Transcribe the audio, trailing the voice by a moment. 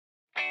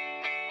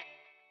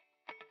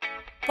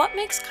What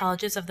makes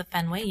colleges of the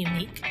Fenway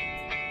unique?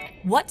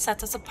 What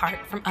sets us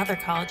apart from other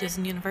colleges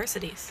and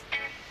universities?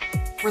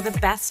 We're the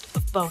best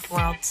of both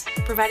worlds,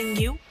 providing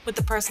you with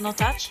the personal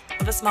touch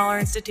of a smaller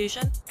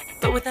institution,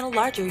 but within a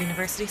larger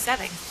university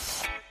setting.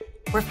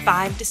 We're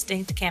 5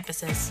 distinct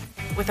campuses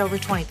with over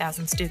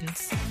 20,000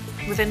 students.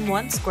 Within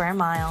 1 square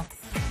mile,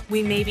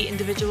 we may be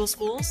individual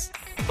schools,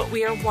 but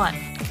we are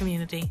one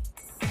community.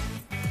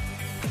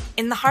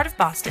 In the heart of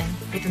Boston,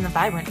 within the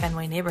vibrant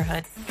Fenway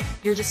neighborhood,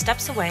 you're just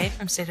steps away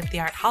from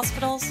state-of-the-art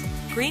hospitals,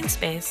 green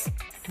space,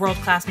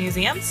 world-class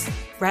museums,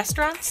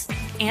 restaurants,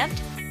 and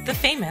the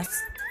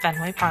famous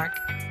Fenway Park.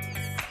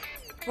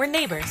 We're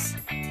neighbors.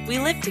 We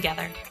live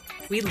together.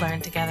 We learn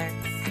together.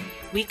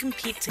 We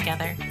compete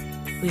together.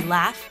 We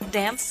laugh,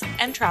 dance,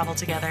 and travel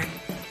together.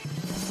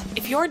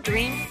 If your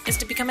dream is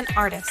to become an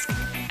artist,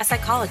 a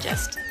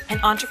psychologist, an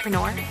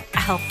entrepreneur, a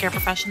healthcare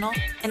professional,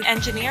 an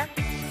engineer,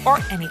 or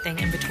anything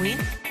in between,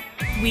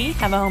 we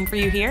have a home for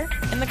you here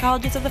in the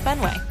colleges of the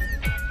Fenway.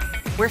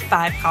 We're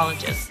 5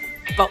 colleges,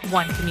 but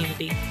 1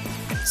 community.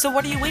 So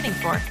what are you waiting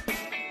for?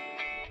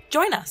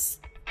 Join us!